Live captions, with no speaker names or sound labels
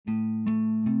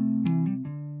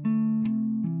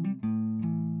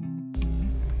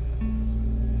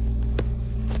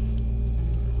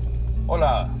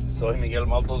Hola, soy Miguel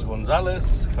Maltos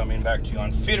Gonzalez, coming back to you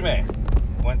on Firme,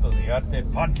 Cuentos y Arte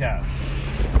podcast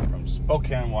from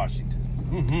Spokane,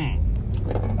 Washington.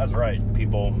 That's right,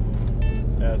 people.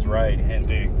 That's right,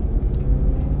 gente.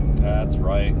 That's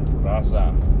right,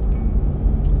 raza.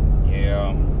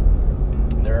 Yeah,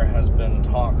 there has been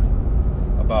talk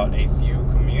about a few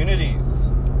communities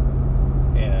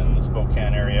in the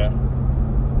Spokane area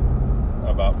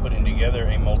about putting together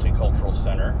a multicultural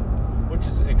center, which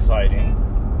is exciting.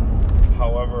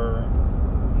 However,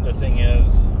 the thing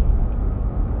is,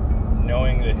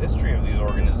 knowing the history of these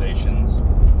organizations,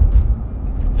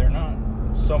 they're not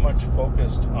so much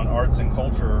focused on arts and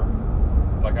culture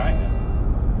like I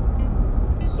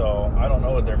am. So I don't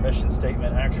know what their mission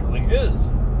statement actually is.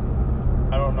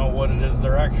 I don't know what it is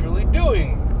they're actually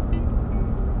doing.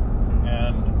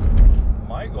 And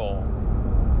my goal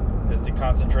is to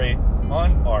concentrate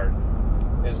on art,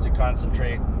 is to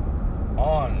concentrate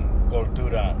on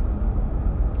cultura.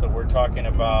 So we're talking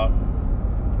about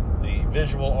the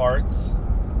visual arts,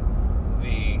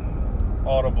 the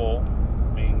audible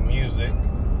being music,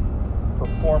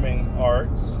 performing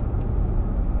arts,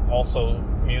 also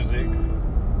music,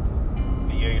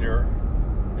 theater,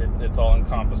 it's all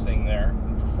encompassing there,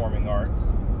 performing arts,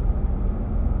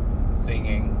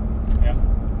 singing,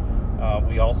 yeah.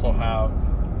 We also have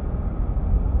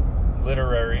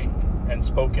literary and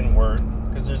spoken word,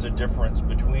 because there's a difference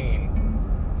between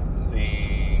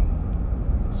the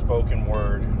spoken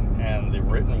word and the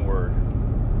written word.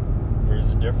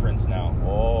 There's a difference now.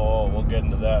 Oh, we'll get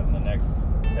into that in the next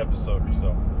episode or so.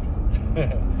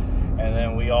 And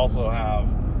then we also have,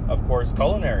 of course,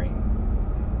 culinary,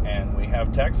 and we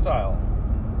have textile.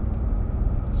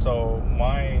 So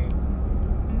my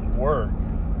work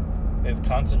is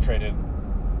concentrated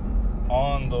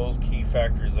on those key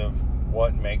factors of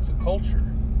what makes a culture.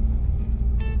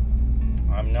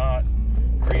 I'm not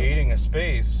creating a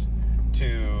space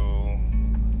to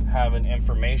have an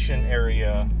information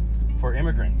area for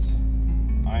immigrants.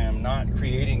 I am not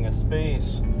creating a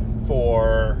space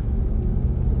for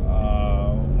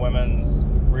women's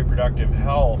reproductive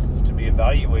health to be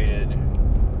evaluated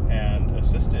and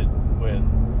assisted with.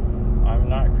 I'm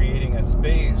not creating a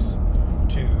space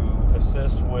to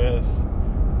assist with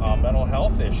mental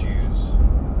health issues.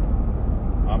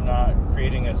 I'm not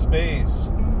creating a space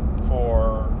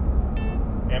for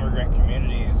immigrant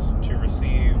communities to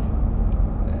receive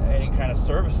any kind of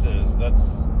services.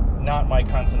 That's not my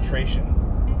concentration.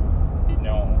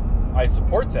 No, I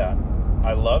support that.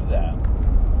 I love that.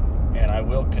 And I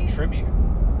will contribute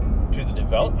to the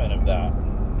development of that,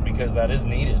 because that is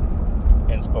needed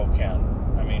in Spokane.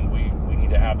 I mean, we need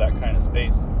to have that kind of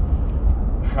space.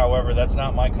 However, that's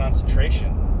not my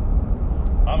concentration.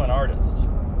 I'm an artist.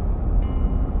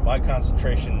 My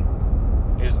concentration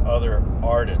is other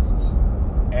artists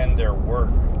and their work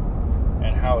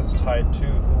and how it's tied to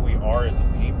who we are as a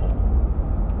people.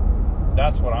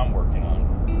 That's what I'm working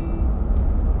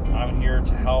on. I'm here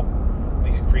to help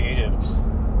these creatives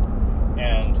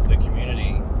and the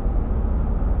community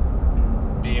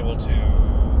be able to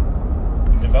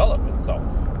develop itself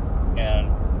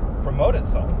and promote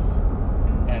itself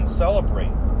and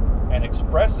celebrate and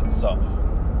express itself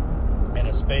in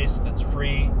a space that's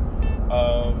free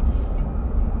of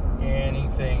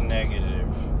anything negative,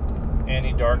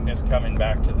 any darkness coming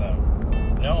back to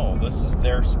them. No, this is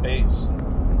their space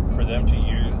for them to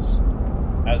use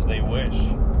as they wish.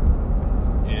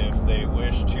 If they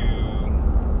wish to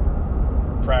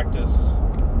practice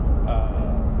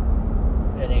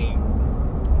any,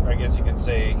 I guess you could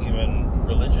say, even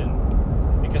religion,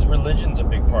 because religion's a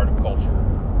big part of culture.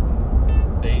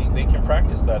 They can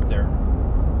practice that there,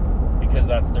 because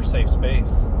that's their safe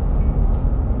space.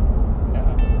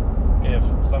 If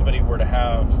somebody were to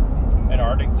have an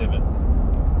art exhibit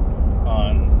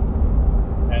on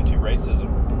anti-racism,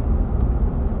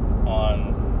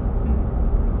 on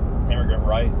immigrant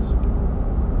rights,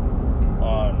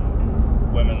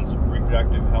 on women's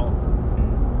reproductive health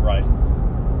rights,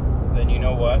 then you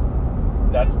know what?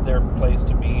 That's their place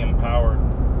to be empowered.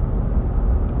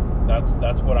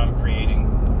 That's what I'm creating.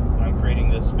 I'm creating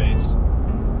this space.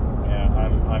 Yeah,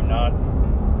 I'm not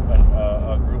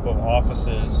a group of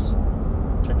offices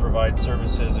to provide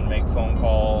services and make phone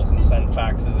calls and send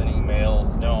faxes and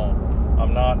emails. No,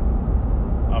 I'm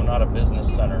not a business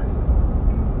center.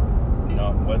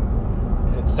 No, what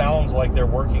it sounds like they're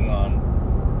working on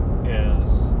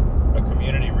is a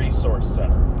community resource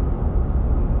center.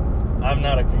 I'm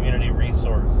not a community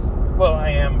resource. Well, I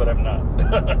am, but I'm not.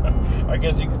 I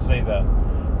guess you could say that.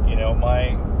 You know,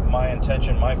 my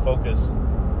intention, my focus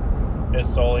is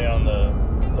solely on the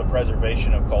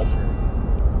preservation of culture.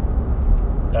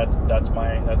 That's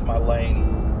my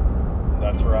lane.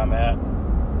 That's where I'm at.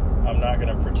 I'm not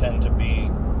going to pretend to be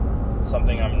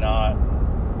something I'm not,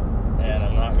 and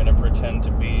I'm not going to pretend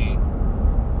to be,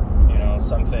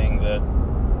 something that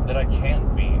I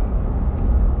can't be.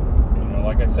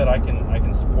 Like I said, I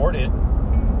can support it,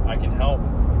 I can help,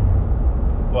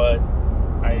 but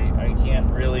I can't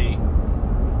really.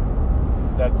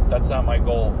 That's not my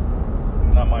goal,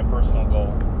 not my personal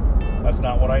goal. That's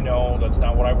not what I know. That's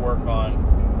not what I work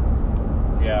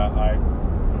on. Yeah,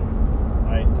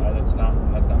 that's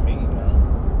not me, man.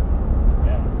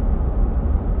 Yeah.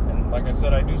 And like I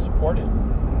said, I do support it.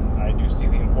 I do see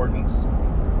the importance.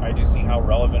 I do see how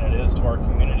relevant it is to our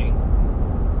community.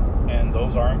 And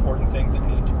those are important things that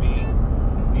need to be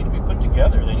put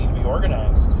together. They need to be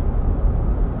organized.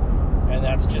 And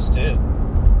that's just it.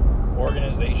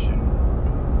 Organization.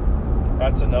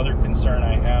 That's another concern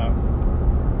I have.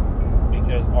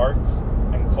 Because arts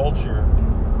and culture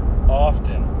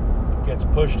often gets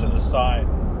pushed to the side.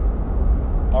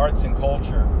 Arts and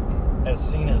culture is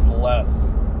seen as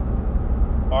less.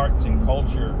 Arts and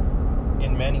culture,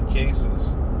 in many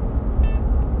cases,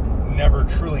 never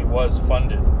truly was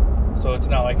funded. So it's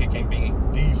not like it can be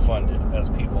defunded, as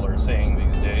people are saying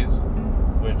these days,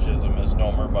 which is a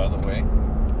misnomer, by the way.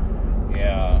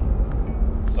 Yeah.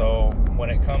 So when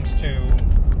it comes to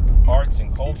arts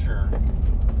and culture,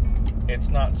 it's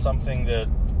not something that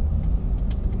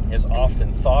is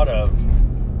often thought of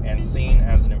and seen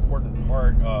as an important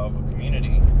part of a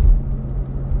community.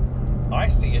 I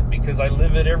see it because I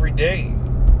live it every day.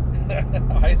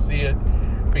 I see it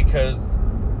because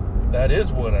that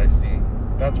is what I see.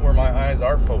 That's where my eyes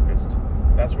are focused.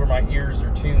 That's where my ears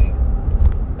are tuned.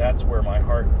 That's where my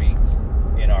heart beats,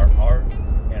 in our art,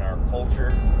 in our culture,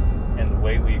 and the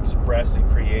way we express and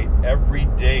create every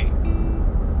day.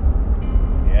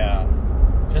 Yeah.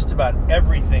 Just about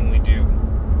everything we do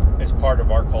is part of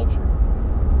our culture.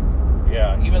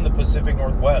 Yeah, even the Pacific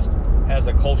Northwest has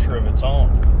a culture of its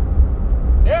own.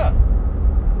 Yeah,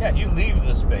 you leave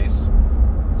the space.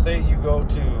 Say you go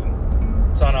to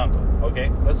San Anto, okay?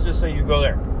 Let's just say you go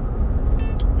there.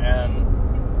 And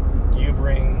you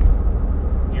bring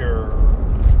your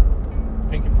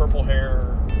pink and purple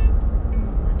hair,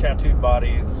 your tattooed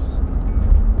bodies,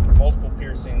 multiple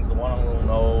piercings, the one on the little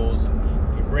nose,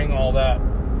 and you bring all that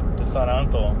to San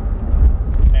Anto,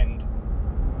 and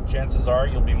chances are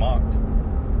you'll be mocked.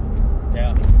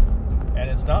 Yeah. And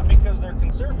it's not because they're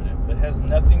conservative. It has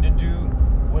nothing to do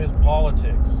with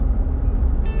politics.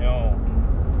 No.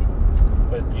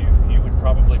 But you would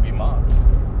probably be mocked.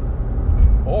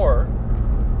 Or,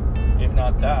 if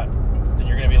not that, then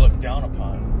you're going to be looked down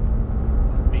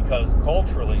upon. Because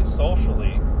culturally,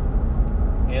 socially,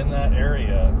 in that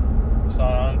area,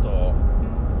 San Anto,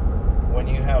 when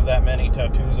you have that many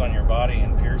tattoos on your body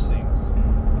and piercings,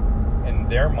 in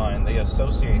their mind, they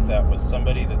associate that with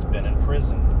somebody that's been in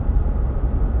prison.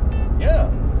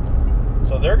 Yeah.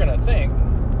 So they're going to think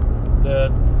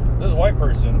that this white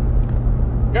person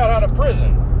got out of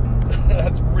prison.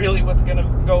 That's really what's going to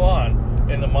go on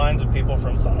in the minds of people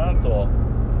from San Anto.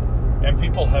 And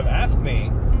people have asked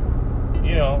me,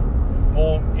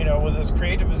 with as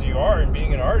creative as you are and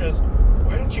being an artist,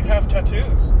 why don't you have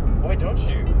tattoos? Why don't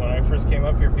you? When I first came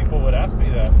up here, people would ask me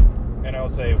that. And I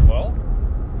would say, well,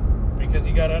 because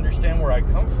you got to understand where I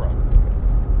come from.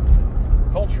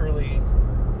 Culturally,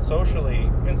 socially,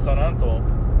 in San Anto,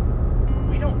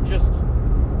 we don't just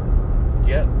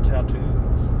get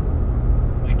tattoos.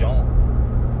 We don't.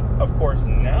 Of course,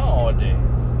 nowadays,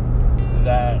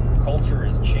 that culture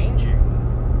is changing.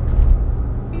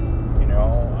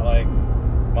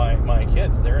 Like my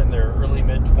kids, they're in their early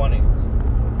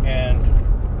mid-20s. And,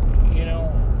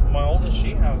 my oldest,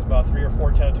 she has about 3 or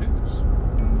 4 tattoos.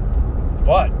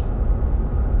 But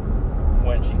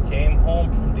when she came home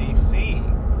from D.C.,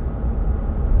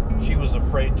 she was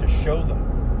afraid to show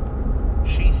them.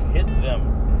 She hid them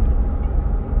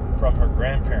from her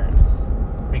grandparents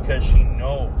because she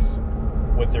knows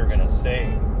what they're going to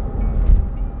say.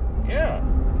 Yeah,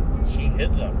 she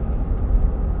hid them.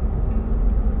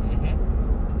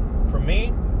 From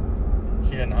me,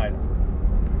 she didn't hide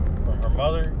them. From her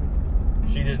mother,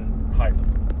 she didn't hide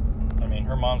them. I mean,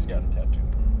 her mom's got a tattoo.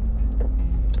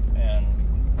 And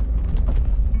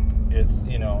it's,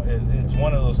 it's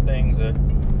one of those things that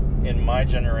in my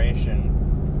generation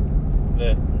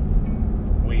that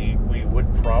we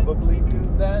would probably do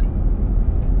that,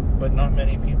 but not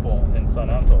many people in San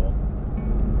Anto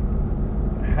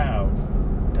have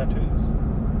tattoos.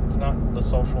 It's not the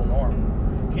social norm.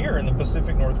 Here in the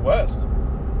Pacific Northwest,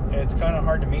 it's kind of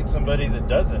hard to meet somebody that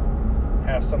doesn't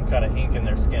have some kind of ink in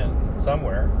their skin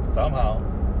somewhere, somehow.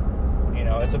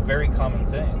 It's a very common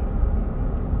thing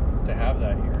to have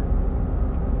that here.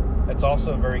 It's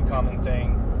also a very common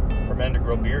thing for men to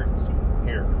grow beards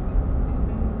here.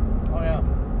 Oh yeah,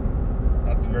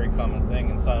 that's a very common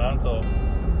thing. In San Anto,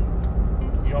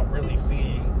 you don't really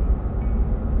see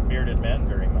bearded men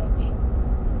very much.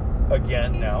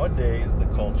 Again, nowadays the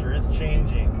culture is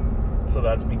changing, so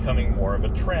that's becoming more of a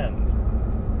trend.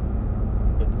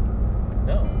 But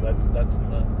no, that's in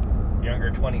the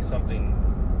younger 20-something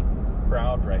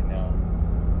crowd right now.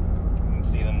 You can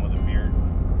see them with a beard,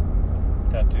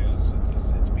 tattoos.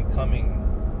 It's becoming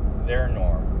their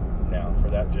norm now for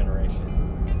that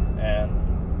generation. And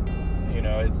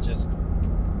it's just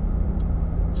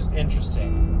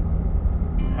interesting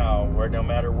how where no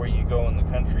matter where you go in the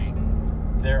country,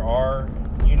 there are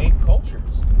unique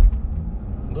cultures,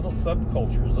 little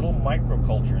subcultures, little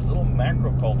microcultures, little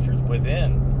macrocultures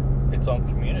within its own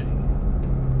community.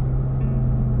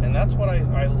 And that's what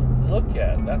I look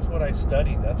at. That's what I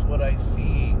study. That's what I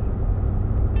see.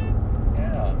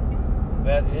 Yeah,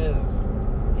 that is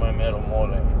my mero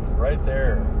mole right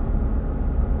there.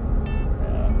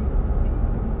 Yeah.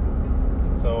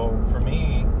 So for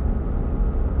me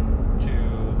to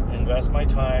invest my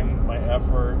time, my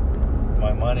effort,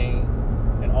 my money,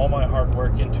 and all my hard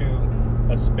work into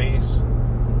a space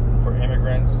for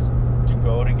immigrants to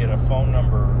go to get a phone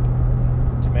number,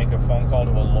 to make a phone call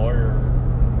to a lawyer.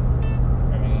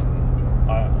 I mean,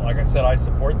 like I said, I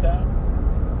support that,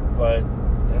 but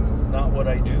that's not what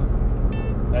I do.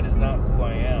 That is not who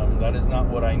I am. That is not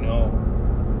what I know.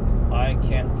 I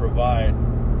can't provide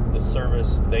the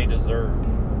service they deserve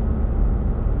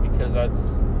because that's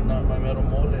not my mero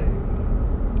mole.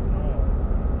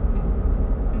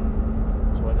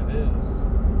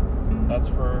 That's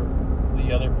for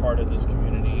the other part of this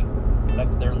community.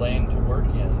 That's their lane to work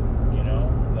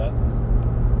in, That's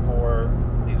for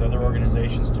these other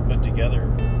organizations to put together.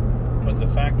 But the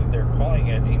fact that they're calling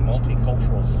it a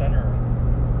multicultural center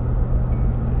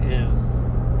is,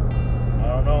 I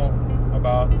don't know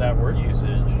about that word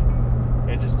usage.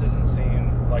 It just doesn't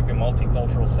seem like a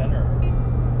multicultural center.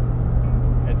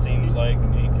 It seems like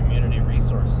a community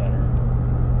resource center.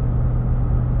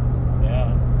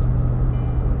 Yeah.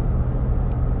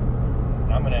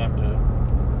 I'm going to have to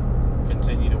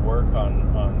continue to work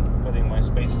on putting my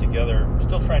space together. I'm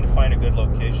still trying to find a good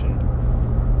location.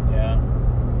 Yeah.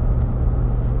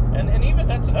 And even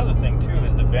that's another thing, too,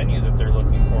 is the venue that they're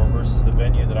looking for versus the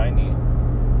venue that I need.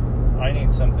 I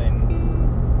need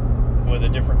something with a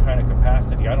different kind of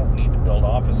capacity. I don't need to build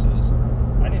offices.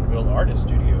 I need to build artist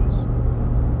studios.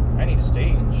 I need a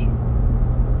stage.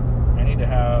 I need to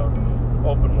have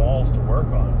open walls to work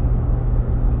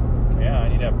on. Yeah, I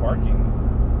need to have parking.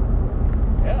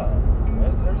 Yeah,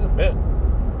 there's a bit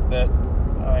that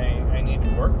I need to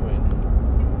work with.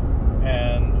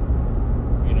 And,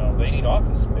 they need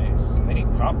office space. They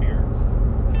need copiers.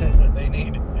 they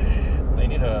need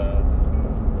a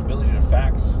ability to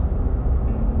fax.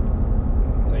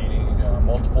 They need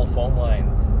multiple phone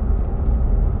lines.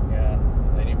 Yeah,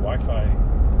 they need Wi-Fi.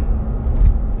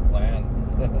 LAN.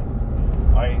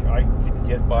 I could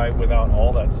get by without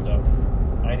all that stuff.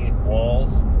 I need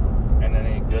walls and I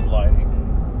need good lighting.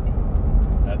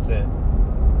 That's it.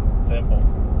 Simple.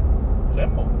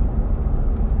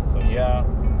 So yeah,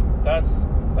 that's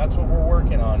what we're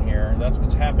working on here. That's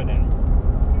what's happening.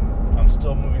 I'm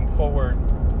still moving forward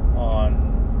on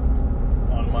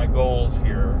my goals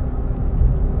here.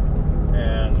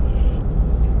 And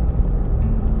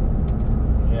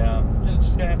yeah,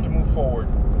 just gonna have to move forward.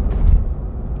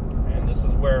 And this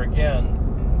is where, again,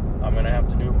 I'm gonna have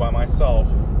to do it by myself.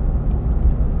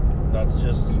 That's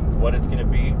just what it's gonna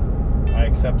be. I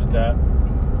accepted that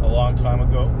a long time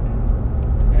ago,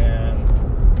 and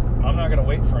I'm not gonna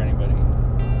wait for anybody.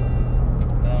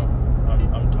 No,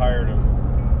 I'm tired of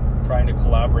trying to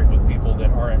collaborate with people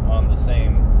that aren't on the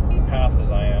same path as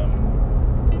I am.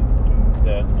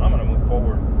 That I'm gonna move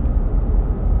forward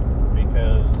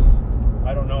because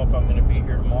I don't know if I'm gonna be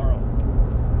here tomorrow.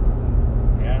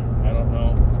 Yeah, I don't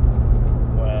know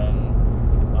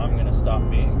when I'm gonna stop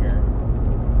being here,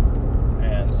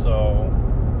 and so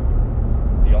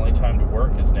the only time to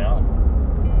work is now.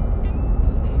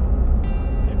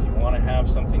 If you want to have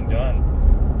something done,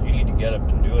 you need to get up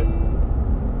and do it.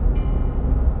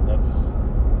 That's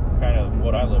kind of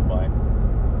what I live by.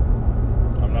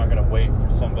 I'm not going to wait for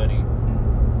somebody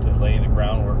to lay the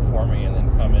groundwork for me and then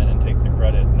come in and take the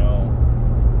credit. No,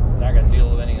 I'm not going to deal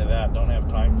with any of that. Don't have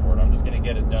time for it. I'm just going to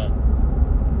get it done.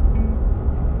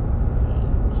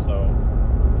 So,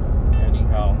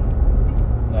 anyhow,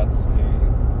 that's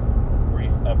a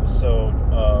brief episode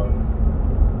of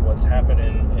what's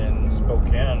happening in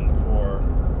Spokane for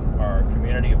our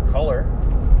community of color.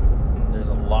 There's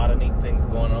a lot of neat things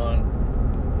going on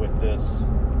with this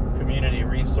Community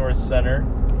Resource Center,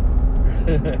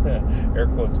 air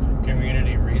quotes,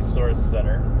 Community Resource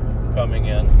Center coming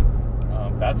in.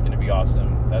 That's going to be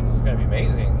awesome. That's going to be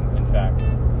amazing, in fact.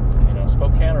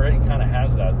 Spokane already kind of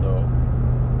has that, though.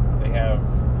 They have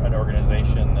an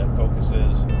organization that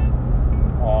focuses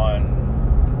on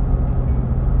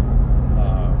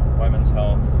women's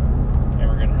health,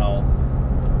 immigrant health.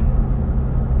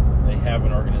 They have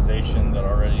an organization that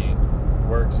already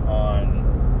works on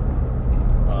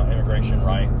immigration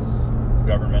rights,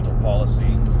 governmental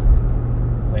policy.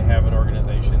 They have an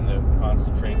organization that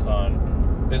concentrates on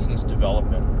business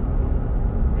development.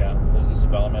 Yeah, business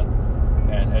development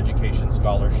and education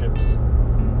scholarships.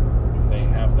 They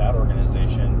have that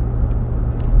organization,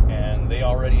 and they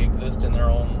already exist in their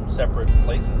own separate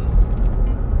places.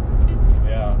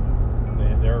 Yeah,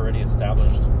 they're already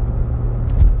established.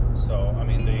 So, I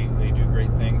mean, they do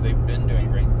great things. They've been doing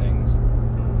great things.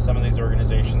 Some of these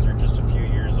organizations are just a few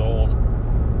years old,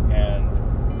 and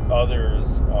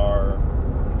others are,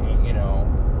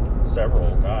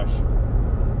 several,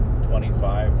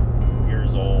 25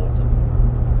 years old.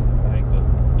 I think the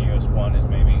newest one is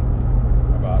maybe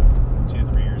about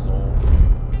 2-3 years old.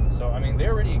 So, I mean, they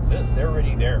already exist. They're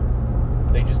already there.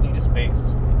 They just need a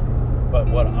space. But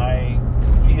what I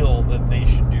feel that they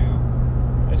should do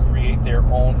is create their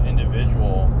own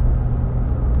individual,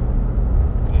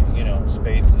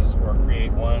 spaces, or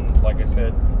create one, like I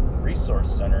said, resource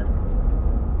center. I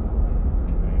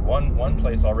mean, one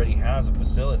place already has a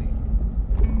facility.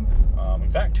 In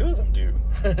fact, 2 of them do.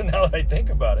 Now that I think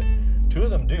about it, 2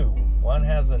 of them do. One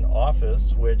has an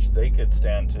office, which they could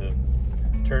stand to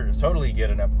totally get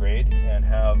an upgrade and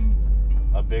have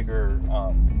a bigger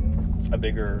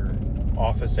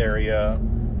office area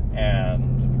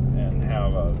and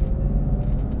have a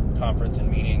conference and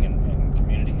meeting and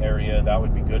community area. That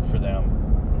would be good for them.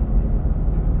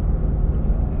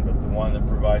 But the one that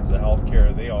provides the health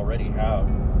care, they already have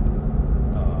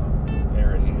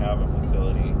a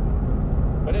facility.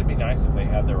 But it'd be nice if they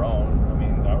had their own. I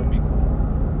mean, that would be cool.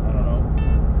 I don't know.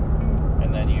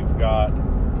 And then you've got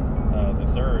the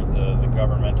third, the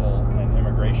governmental and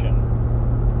immigration.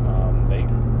 They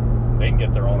can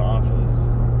get their own office.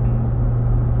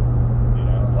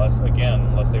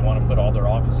 Unless they want to put all their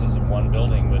offices in one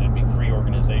building, but it'd be 3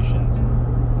 organizations,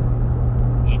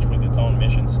 each with its own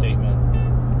mission statement,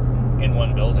 in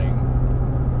one building.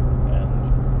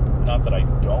 And not that I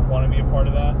don't want to be a part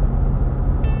of that,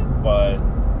 but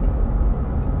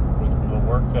with the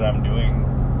work that I'm doing,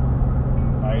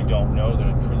 I don't know that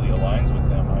it truly aligns with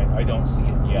them. I don't see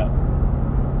it yet.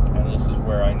 And this is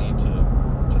where I need to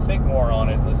think more on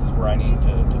it. This is where I need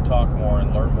to talk more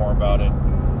and learn more about it,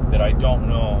 that I don't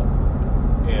know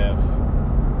if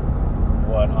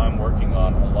what I'm working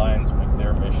on aligns with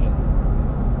their mission.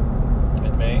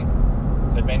 It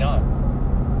may not.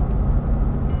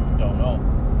 Don't know.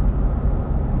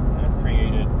 I've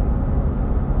created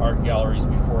art galleries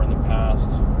before in the past,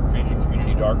 created a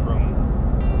community darkroom,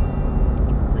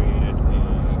 created a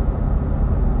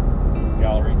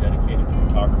gallery dedicated to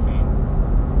photography,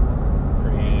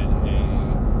 created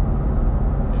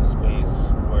a space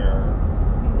where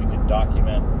we could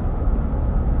document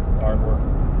artwork.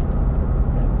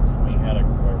 And we had a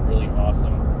really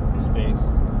awesome space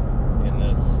in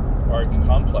this arts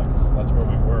complex. That's where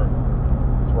we were.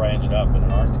 That's where I ended up, in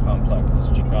an arts complex, this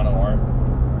Chicano art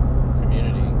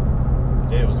community.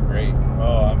 It was great.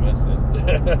 Oh, I miss it.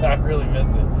 I really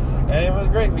miss it. And it was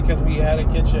great because we had a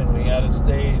kitchen, we had a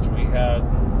stage, we had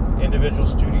individual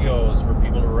studios for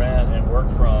people to rent and work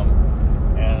from.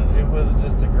 And it was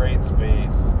just a great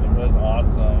space. It was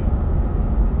awesome.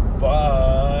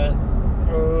 But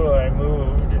I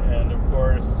moved, and of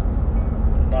course,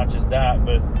 not just that,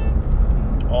 but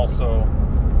also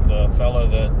the fella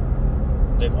that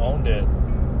owned it.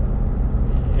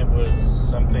 It was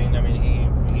something. I mean,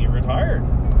 he retired.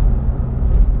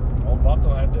 Old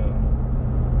Bato had to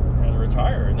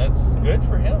retire, and that's good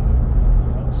for him.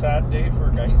 Sad day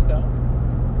for Gaista,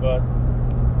 but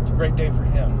it's a great day for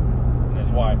him and his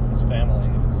wife, his family.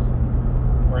 He was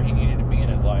where he needed to be in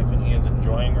his life, and he is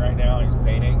enjoying right now. He's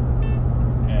painting,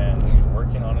 and he's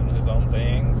working on his own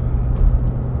things,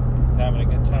 and he's having a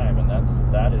good time, and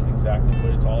that is exactly what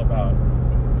it's all about.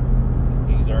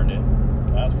 He's earned it,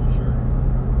 that's for sure.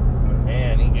 But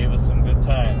man, he gave us some good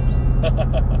times.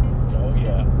 Oh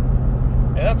yeah.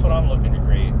 And that's what I'm looking to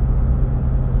create.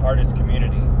 Artist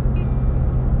community.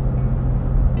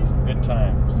 Some good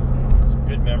times, some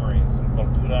good memories, some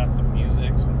cultura, some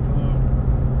music, some food.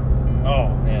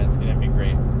 Oh man, it's gonna be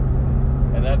great.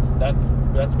 And that's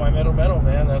that's my metal,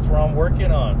 man. That's where I'm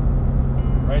working on.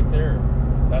 Right there.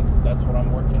 That's what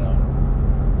I'm working on.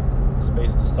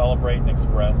 Space to celebrate and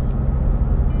express.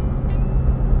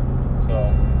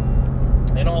 So,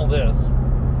 in all this,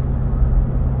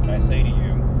 I say to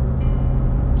you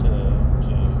to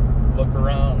look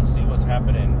around and see what's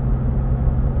happening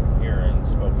here in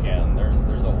Spokane.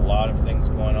 There's a lot of things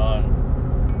going on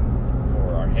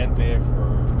for our gente,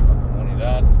 for la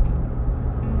comunidad,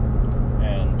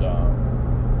 and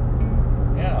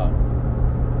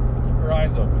keep your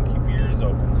eyes open, keep your ears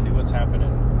open, see what's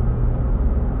happening,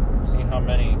 see how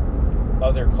many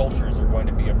other cultures are going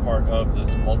to be a part of this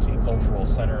multicultural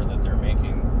center that they're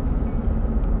making,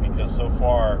 because so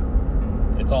far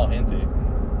it's all gente.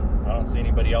 I don't see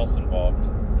anybody else involved.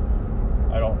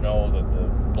 I don't know that the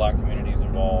black community is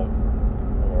involved,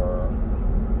 or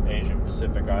Asian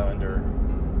Pacific Islander,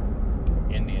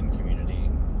 Indian community,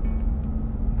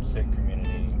 Sikh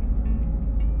community.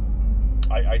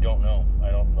 I don't know. I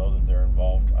don't know that they're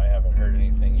involved. I haven't heard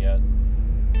anything yet.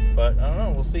 But I don't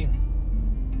know. We'll see.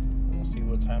 We'll see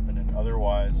what's happening.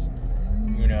 Otherwise,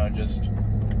 just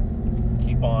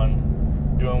keep on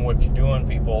doing what you're doing,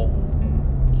 people.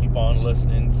 Keep on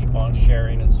listening. Keep on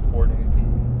sharing and supporting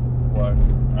what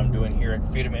I'm doing here at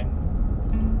Firme.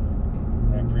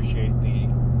 I appreciate the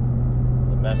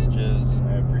messages.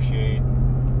 I appreciate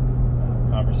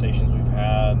conversations we've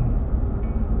had.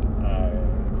 I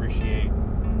appreciate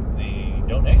the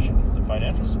donations, the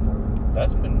financial support.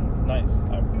 That's been nice.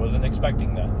 I wasn't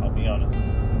expecting that, I'll be honest.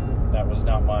 That was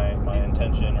not my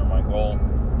intention or my goal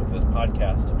with this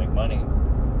podcast, to make money.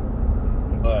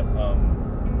 But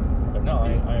no,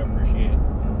 I appreciate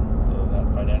that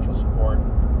financial support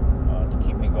to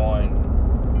keep me going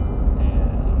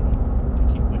and to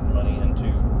keep putting money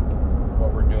into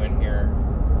what we're doing here.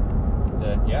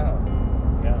 That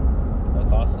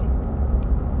that's awesome.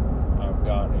 I've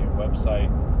got a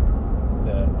website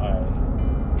that I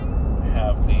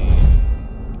have the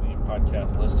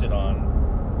podcast listed on.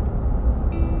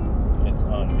 It's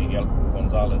on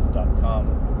miguelgonzalez.com,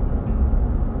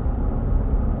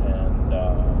 and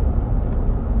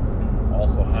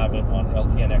also have it on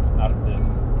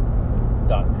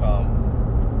ltnxartes.com.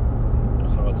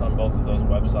 So it's on both of those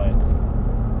websites,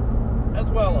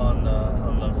 as well on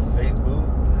the Facebook,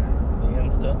 the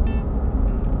Insta.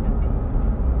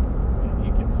 And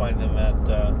you can find them at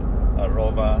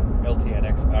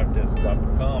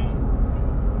 @ltnxartes.com.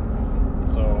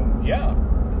 So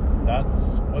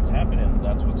that's what's happening.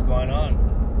 That's what's going on.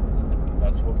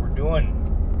 That's what we're doing.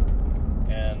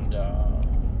 And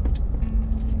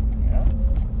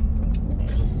we'll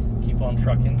just keep on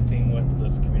trucking, seeing what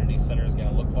this community center is going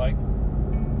to look like.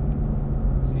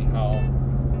 See how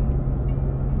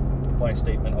my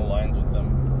statement aligns with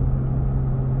them.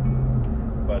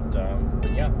 But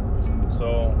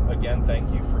so again,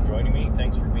 thank you for joining me.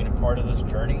 Thanks for being a part of this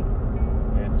journey.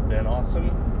 It's been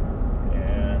awesome,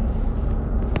 and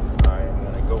I'm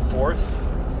going to go forth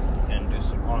and do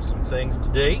some awesome things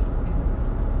today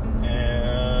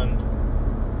and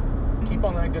keep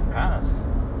on that good path.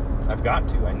 I've got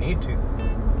to. I need to.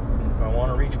 If I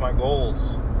want to reach my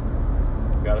goals,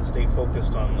 I've got to stay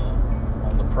focused on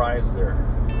the prize there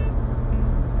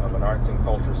of an arts and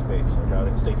culture space. I've got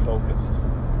to stay focused.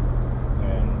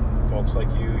 And folks like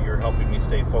you're helping me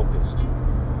stay focused.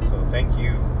 So thank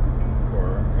you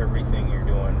for everything you're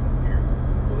doing.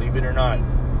 Believe it or not,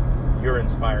 you're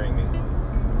inspiring me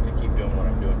to keep doing what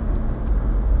I'm doing.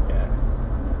 Yeah.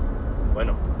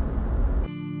 Bueno.